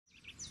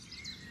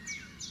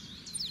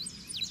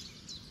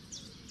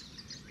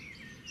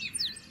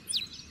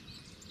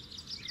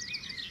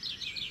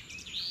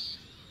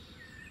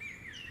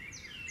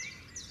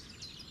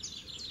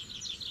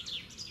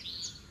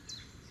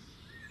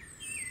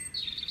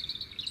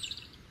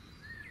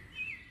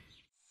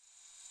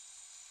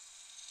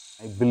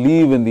I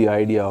believe in the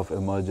idea of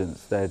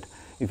emergence, that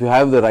if you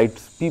have the right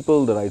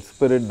people, the right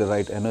spirit, the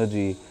right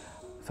energy,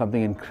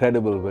 something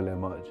incredible will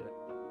emerge.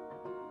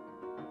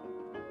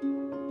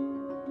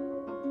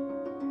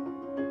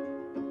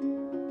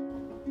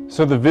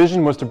 So the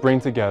vision was to bring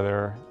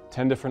together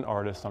 10 different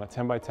artists on a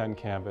 10 by 10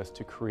 canvas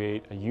to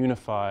create a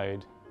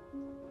unified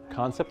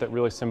concept that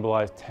really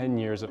symbolized 10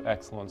 years of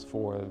excellence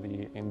for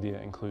the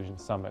India Inclusion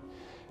Summit.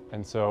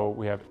 And so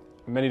we have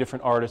many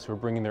different artists who are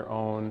bringing their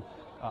own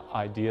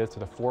ideas to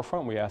the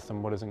forefront. We asked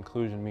them, what does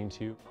inclusion mean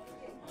to you?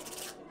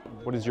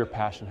 What is your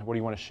passion? What do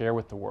you want to share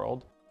with the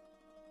world?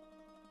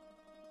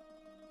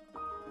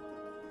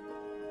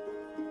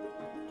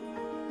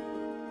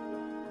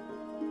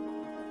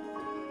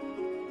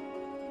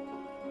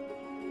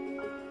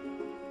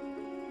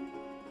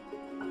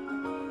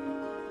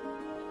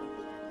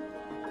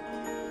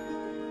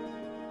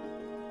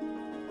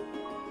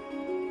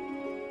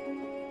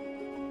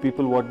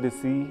 People, what they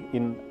see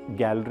in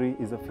gallery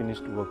is a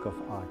finished work of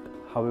art.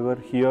 However,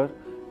 here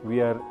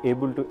we are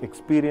able to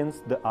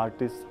experience the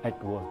artists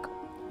at work,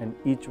 and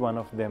each one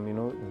of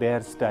them,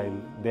 their style,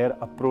 their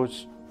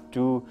approach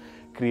to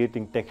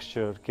creating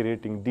texture,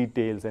 creating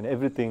details and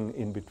everything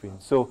in between.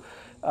 So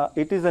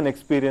it is an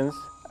experience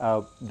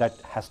that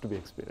has to be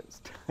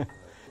experienced.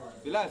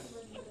 Vilas,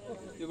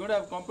 you're going to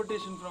have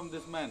competition from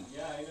this man.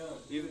 Yeah, I know.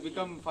 He's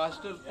become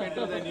faster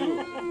painter than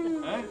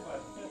you. Huh?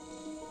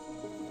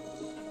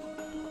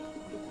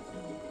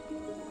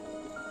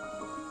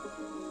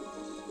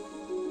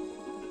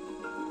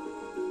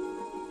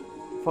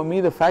 For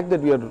me, the fact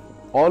that we are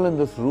all in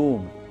this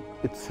room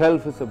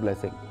itself is a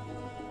blessing.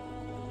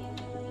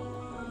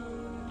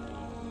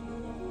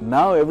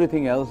 Now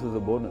everything else is a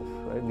bonus,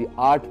 right? The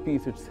art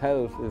piece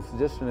itself is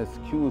just an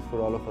excuse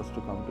for all of us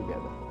to come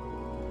together.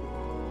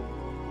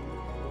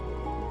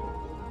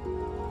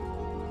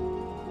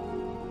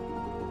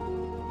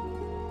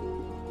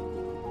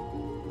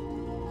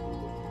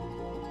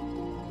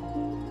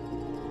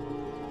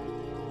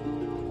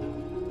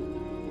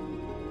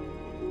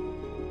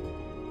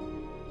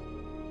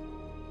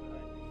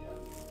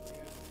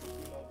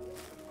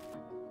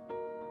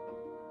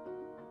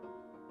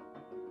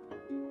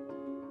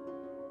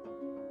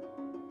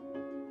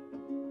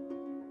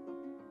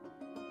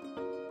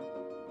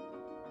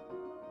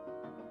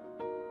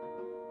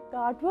 The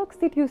artworks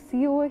that you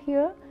see over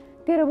here,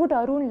 they're about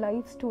our own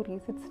life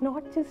stories. It's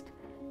not just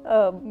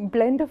a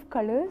blend of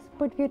colors,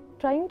 but we're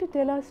trying to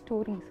tell our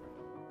stories.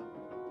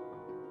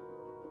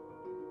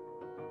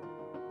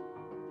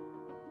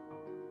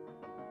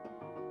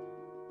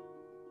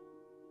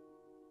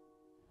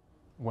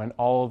 When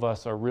all of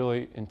us are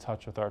really in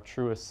touch with our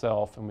truest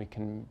self and we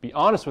can be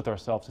honest with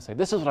ourselves to say,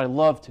 this is what I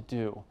love to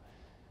do.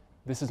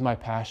 This is my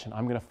passion.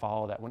 I'm going to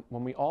follow that.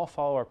 When we all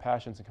follow our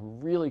passions and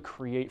can really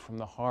create from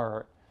the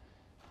heart,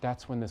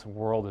 that's when this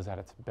world is at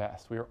its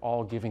best. We are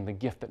all giving the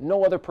gift that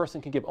no other person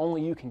can give.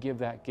 Only you can give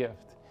that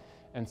gift.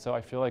 And so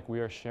I feel like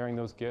we are sharing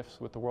those gifts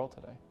with the world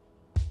today.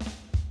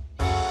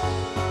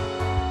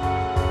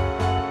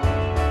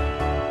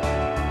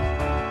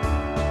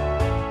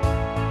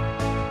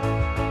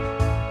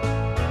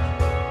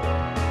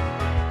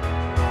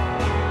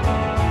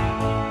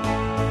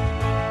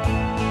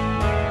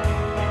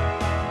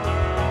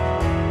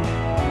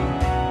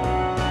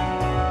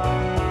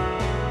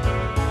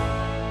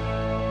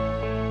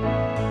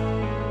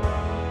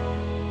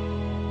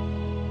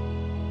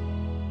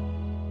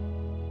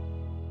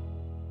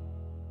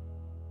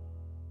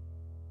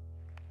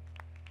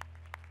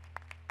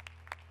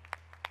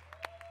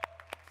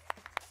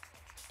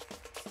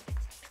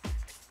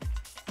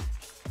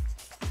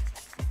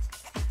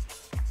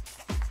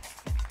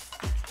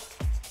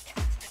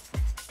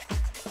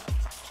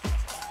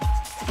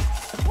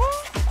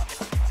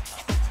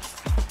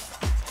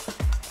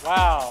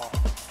 Wow.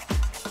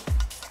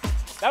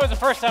 That was the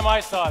first time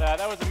I saw that.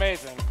 That was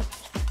amazing.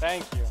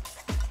 Thank you.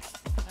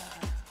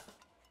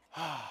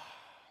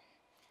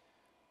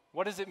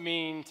 What does it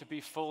mean to be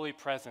fully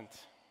present?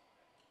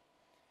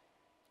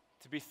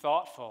 To be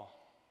thoughtful,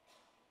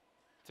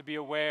 to be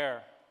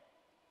aware,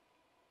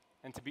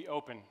 and to be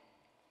open.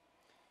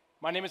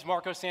 My name is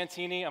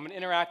Santini. I'm an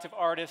interactive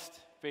artist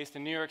based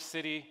in New York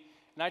City,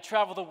 and I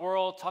travel the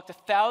world, talk to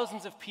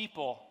thousands of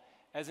people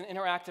as an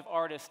interactive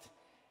artist.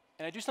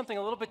 And I do something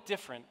a little bit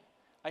different.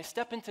 I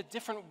step into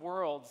different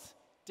worlds,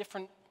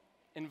 different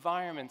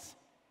environments,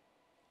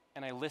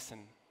 and I listen.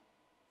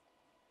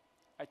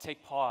 I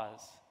take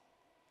pause.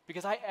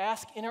 Because I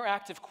ask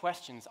interactive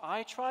questions.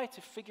 I try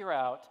to figure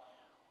out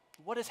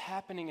what is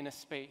happening in a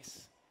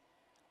space.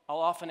 I'll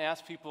often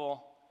ask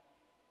people,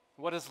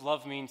 what does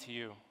love mean to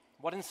you?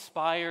 What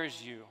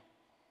inspires you?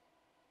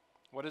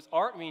 What does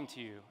art mean to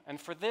you? And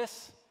for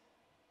this,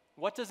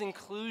 what does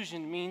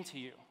inclusion mean to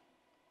you?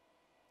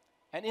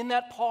 And in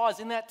that pause,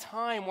 in that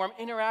time where I'm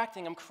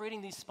interacting, I'm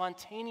creating these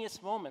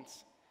spontaneous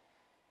moments,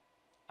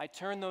 I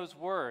turn those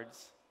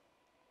words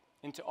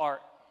into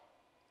art.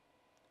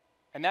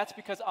 And that's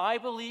because I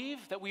believe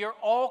that we are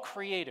all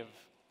creative.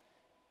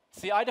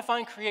 See, I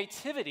define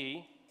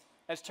creativity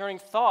as turning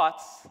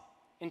thoughts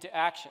into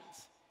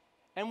actions.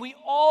 And we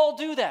all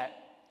do that.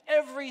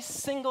 Every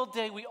single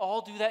day, we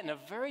all do that in a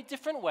very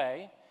different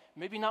way.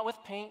 Maybe not with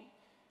paint,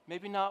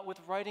 maybe not with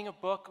writing a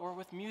book or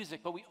with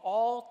music, but we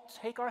all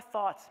take our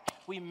thoughts,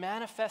 we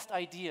manifest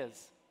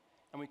ideas,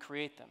 and we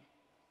create them.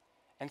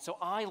 And so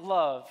I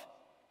love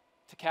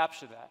to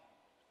capture that.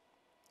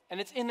 And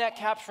it's in that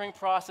capturing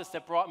process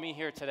that brought me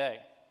here today.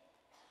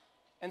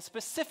 And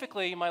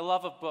specifically, my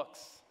love of books.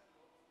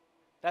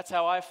 That's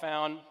how I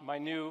found my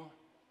new,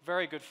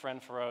 very good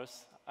friend,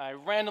 Feroz. I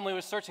randomly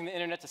was searching the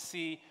internet to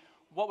see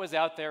what was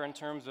out there in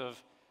terms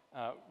of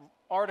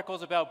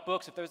articles about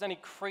books, if there was any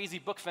crazy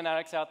book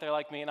fanatics out there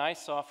like me, and I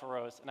saw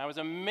Feroz. And I was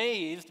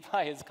amazed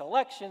by his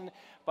collection,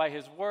 by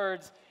his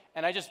words,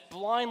 and I just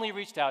blindly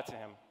reached out to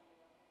him.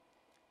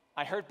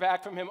 I heard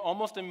back from him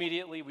almost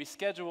immediately. We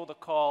scheduled a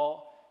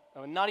call,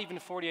 not even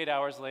 48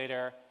 hours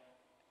later,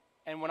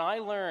 and when I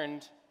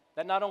learned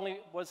that not only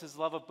was his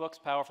love of books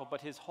powerful,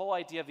 but his whole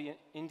idea of the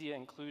India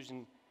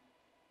Inclusion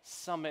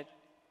Summit,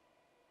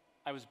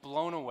 I was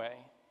blown away.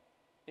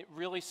 It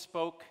really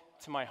spoke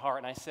to my heart,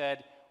 and I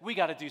said, we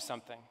got to do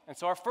something. And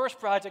so our first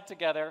project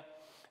together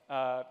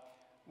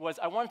was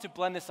I wanted to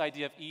blend this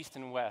idea of East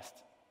and West.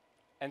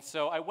 And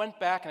so I went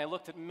back and I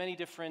looked at many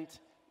different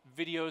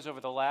videos over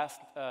the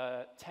last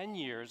 10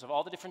 years of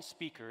all the different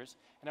speakers,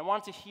 and I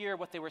wanted to hear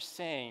what they were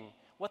saying,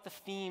 what the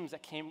themes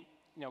that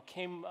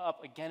came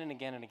up again and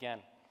again and again.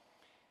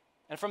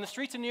 And from the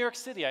streets of New York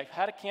City, I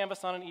had a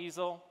canvas on an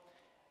easel,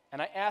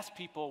 and I asked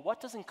people, what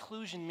does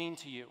inclusion mean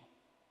to you?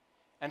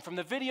 And from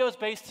the videos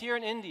based here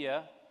in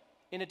India,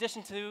 in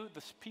addition to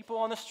the people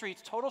on the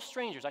streets, total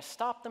strangers, I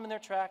stopped them in their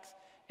tracks,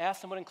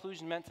 asked them what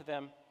inclusion meant to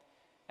them,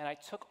 and I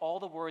took all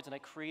the words and I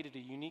created a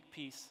unique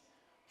piece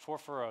for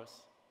Feroz.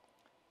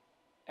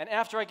 And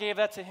after I gave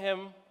that to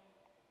him,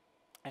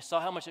 I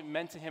saw how much it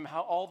meant to him,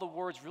 how all the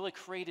words really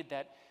created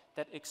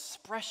that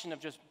expression of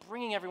just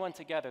bringing everyone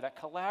together, that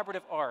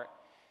collaborative art.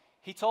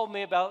 He told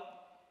me about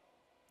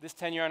this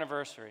 10-year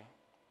anniversary.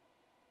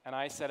 And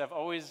I said, I've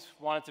always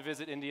wanted to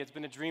visit India. It's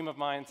been a dream of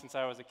mine since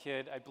I was a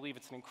kid. I believe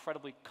it's an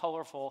incredibly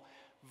colorful,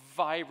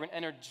 vibrant,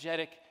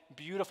 energetic,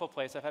 beautiful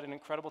place. I've had an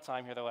incredible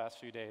time here the last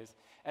few days.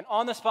 And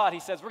on the spot, he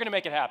says, we're going to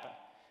make it happen.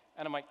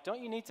 And I'm like,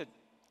 don't you need to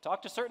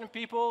talk to certain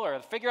people or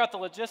figure out the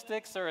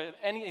logistics or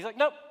any? He's like,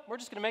 nope, we're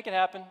just going to make it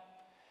happen.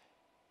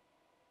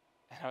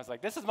 And I was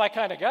like, this is my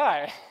kind of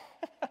guy.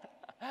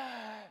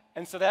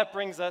 And so that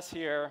brings us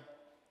here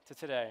to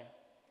today.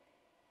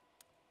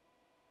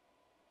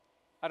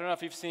 I don't know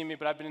if you've seen me,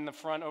 but I've been in the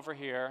front over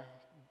here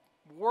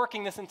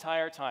working this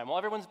entire time. While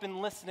everyone's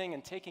been listening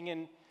and taking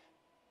in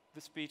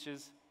the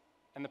speeches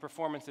and the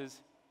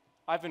performances,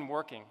 I've been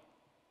working.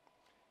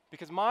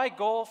 Because my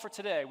goal for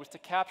today was to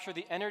capture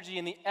the energy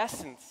and the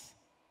essence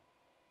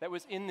that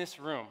was in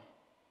this room.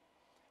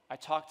 I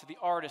talked to the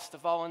artists, the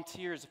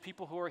volunteers, the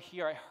people who are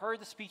here. I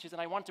heard the speeches,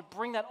 and I wanted to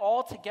bring that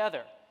all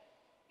together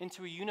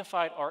into a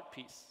unified art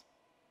piece.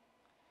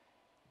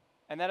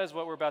 And that is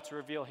what we're about to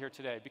reveal here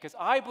today. Because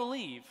I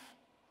believe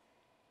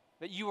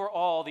that you are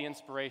all the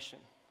inspiration.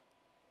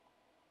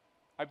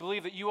 I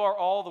believe that you are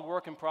all the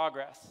work in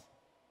progress.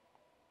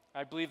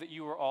 I believe that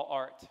you are all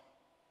art.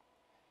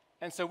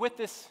 And so with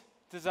this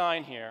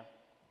design here,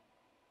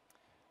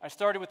 I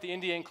started with the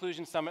India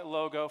Inclusion Summit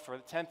logo for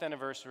the 10th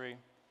anniversary.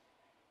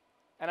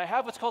 And I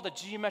have what's called a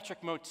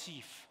geometric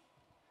motif.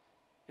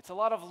 It's a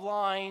lot of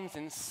lines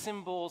and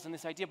symbols and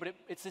this idea, but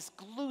it's this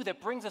glue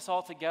that brings us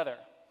all together.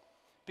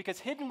 Because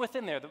hidden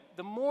within there,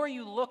 the more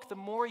you look, the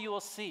more you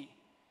will see.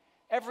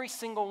 Every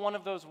single one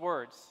of those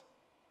words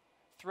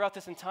throughout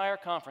this entire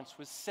conference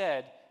was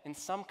said in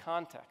some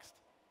context.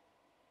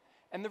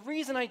 And the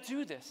reason I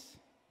do this,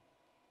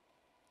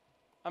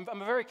 I'm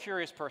a very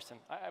curious person.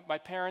 My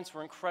parents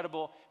were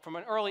incredible. From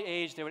an early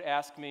age, they would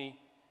ask me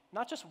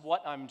not just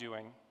what I'm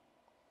doing,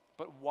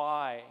 but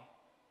why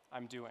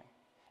I'm doing.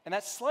 And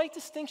that slight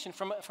distinction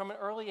from an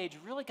early age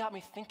really got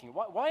me thinking,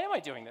 why am I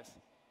doing this?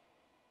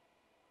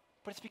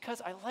 But it's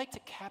because I like to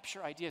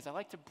capture ideas. I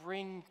like to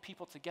bring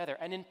people together.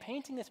 And in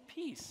painting this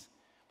piece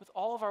with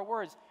all of our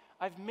words,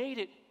 I've made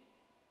it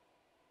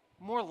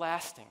more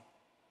lasting.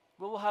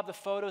 We'll have the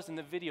photos and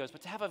the videos,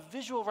 but to have a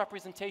visual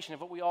representation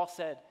of what we all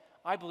said,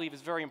 I believe is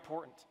very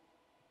important.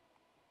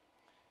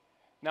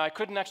 Now, I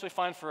couldn't actually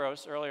find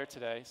Feroz earlier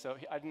today, so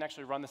I didn't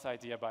actually run this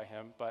idea by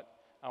him, but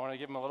I want to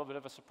give him a little bit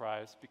of a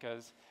surprise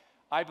because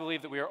I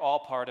believe that we are all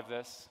part of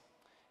this.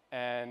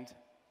 And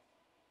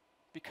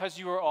because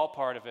you are all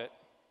part of it,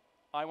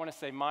 I want to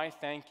say my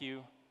thank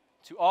you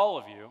to all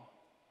of you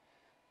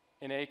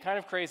in a kind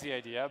of crazy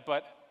idea,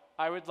 but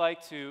I would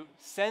like to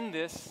send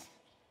this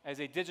as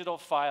a digital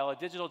file, a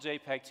digital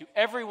JPEG to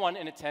everyone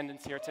in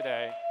attendance here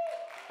today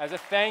as a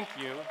thank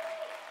you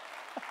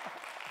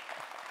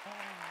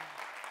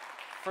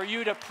for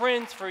you to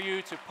print, for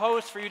you to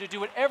post, for you to do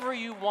whatever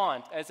you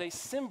want as a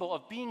symbol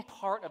of being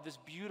part of this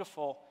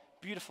beautiful,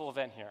 beautiful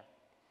event here.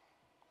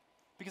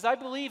 Because I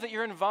believe that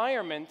your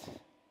environment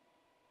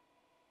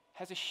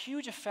has a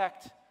huge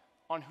effect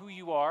on who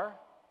you are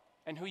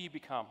and who you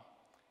become.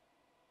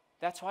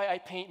 That's why I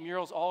paint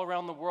murals all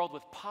around the world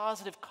with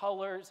positive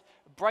colors,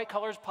 bright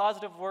colors,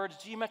 positive words,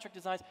 geometric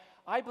designs.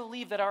 I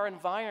believe that our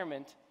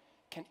environment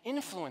can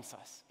influence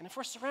us. And if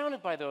we're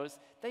surrounded by those,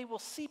 they will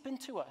seep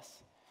into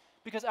us.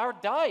 Because our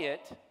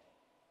diet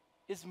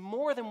is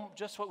more than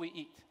just what we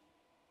eat.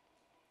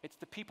 It's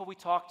the people we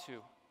talk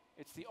to.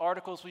 It's the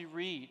articles we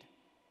read.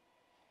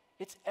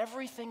 It's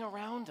everything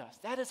around us.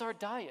 That is our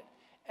diet.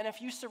 And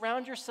if you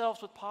surround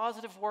yourselves with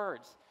positive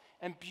words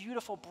and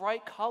beautiful,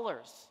 bright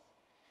colors,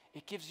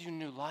 it gives you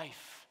new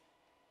life.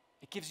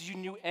 It gives you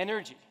new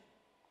energy.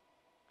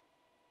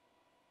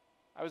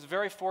 I was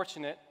very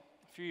fortunate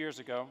a few years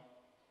ago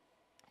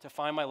to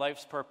find my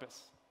life's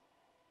purpose,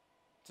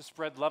 to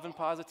spread love and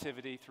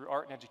positivity through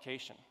art and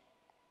education.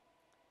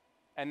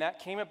 And that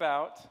came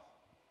about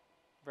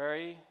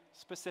very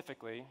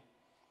specifically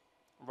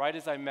right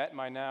as I met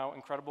my now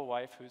incredible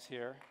wife, who's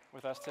here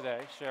with us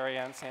today, Sherry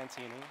Ann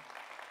Santini.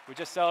 We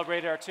just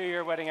celebrated our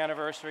 2-year wedding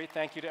anniversary.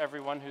 Thank you to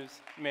everyone who's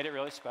made it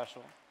really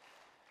special.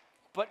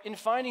 But in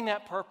finding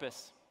that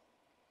purpose,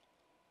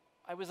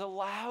 I was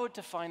allowed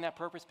to find that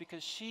purpose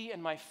because she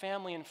and my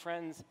family and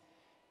friends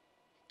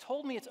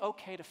told me it's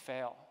okay to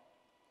fail.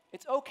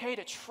 It's okay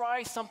to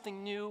try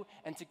something new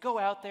and to go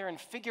out there and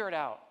figure it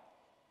out.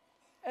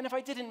 And if I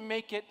didn't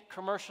make it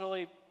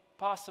commercially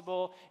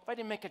possible, if I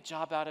didn't make a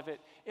job out of it,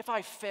 if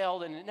I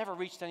failed and it never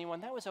reached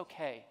anyone, that was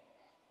okay.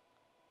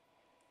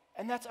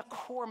 And that's a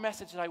core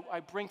message that I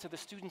bring to the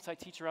students I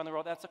teach around the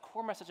world. That's a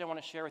core message I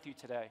want to share with you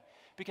today.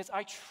 Because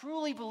I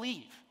truly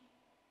believe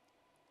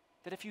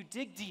that if you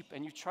dig deep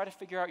and you try to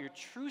figure out your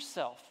true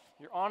self,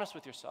 you're honest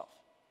with yourself,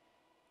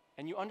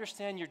 and you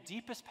understand your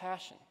deepest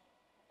passion,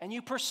 and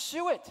you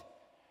pursue it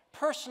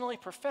personally,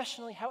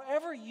 professionally,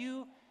 however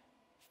you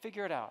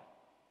figure it out,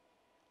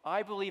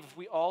 I believe if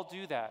we all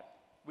do that,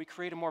 we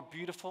create a more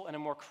beautiful and a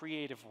more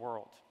creative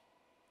world.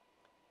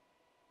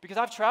 Because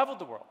I've traveled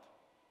the world.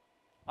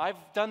 I've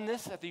done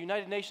this at the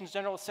United Nations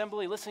General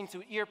Assembly, listening to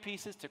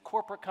earpieces to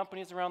corporate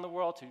companies around the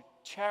world, to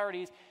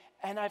charities,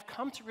 and I've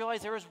come to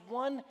realize there is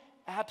one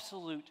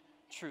absolute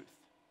truth.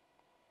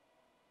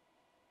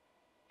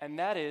 And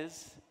that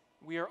is,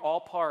 we are all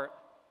part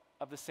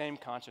of the same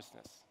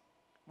consciousness.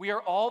 We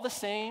are all the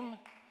same,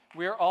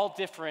 we are all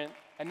different,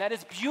 and that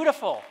is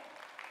beautiful.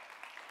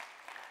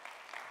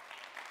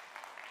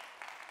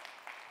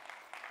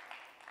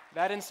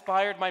 That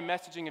inspired my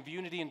messaging of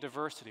unity and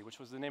diversity, which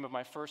was the name of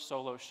my first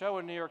solo show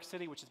in New York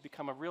City, which has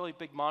become a really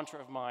big mantra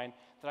of mine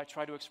that I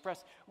try to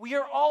express. We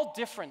are all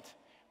different.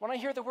 When I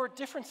hear the word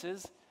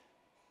differences,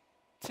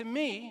 to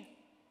me,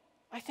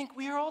 I think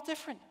we are all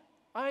different.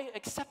 I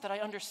accept that, I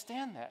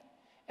understand that.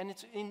 And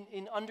it's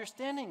in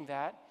understanding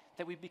that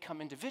we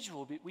become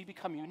individual, we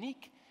become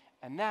unique,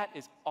 and that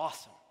is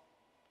awesome.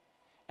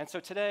 And so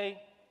today,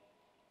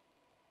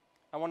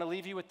 I want to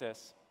leave you with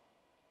this.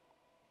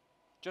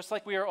 Just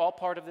like we are all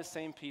part of this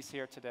same piece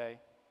here today,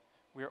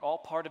 we are all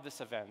part of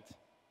this event.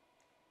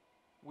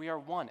 We are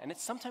one, and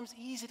it's sometimes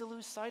easy to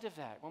lose sight of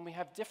that when we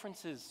have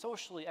differences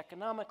socially,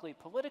 economically,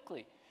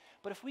 politically.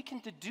 But if we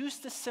can deduce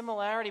the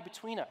similarity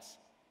between us,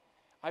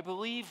 I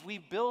believe we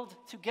build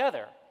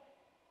together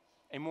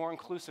a more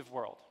inclusive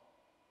world.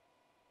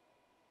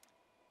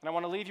 And I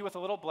want to leave you with a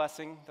little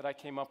blessing that I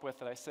came up with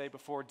that I say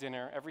before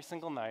dinner every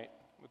single night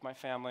with my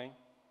family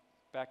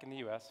back in the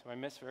US, who I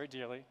miss very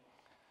dearly.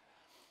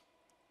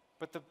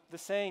 But the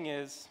saying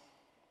is,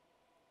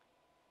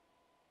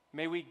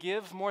 may we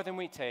give more than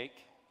we take,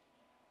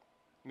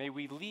 may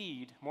we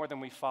lead more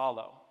than we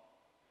follow,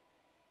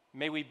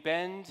 may we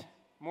bend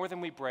more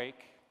than we break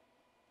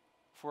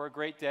for a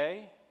great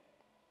day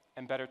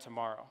and better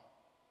tomorrow.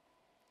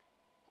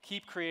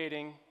 Keep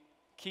creating,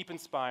 keep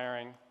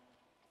inspiring.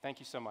 Thank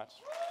you so much.